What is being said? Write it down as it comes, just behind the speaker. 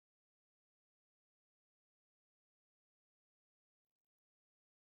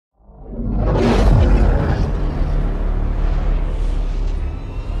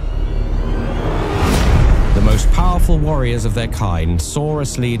powerful warriors of their kind,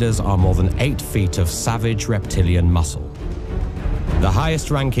 Saurus leaders are more than 8 feet of savage reptilian muscle. The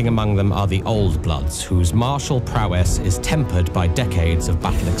highest ranking among them are the Oldbloods, whose martial prowess is tempered by decades of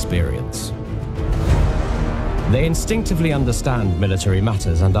battle experience. They instinctively understand military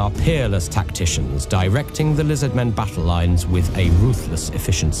matters and are peerless tacticians, directing the Lizardmen battle lines with a ruthless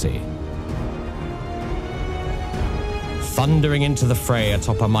efficiency. Thundering into the fray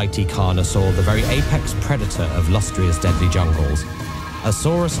atop a mighty Carnosaur, the very apex predator of Lustria's deadly jungles, a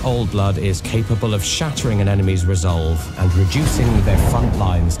Saurus Oldblood is capable of shattering an enemy's resolve and reducing their front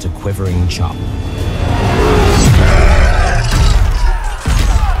lines to quivering chum.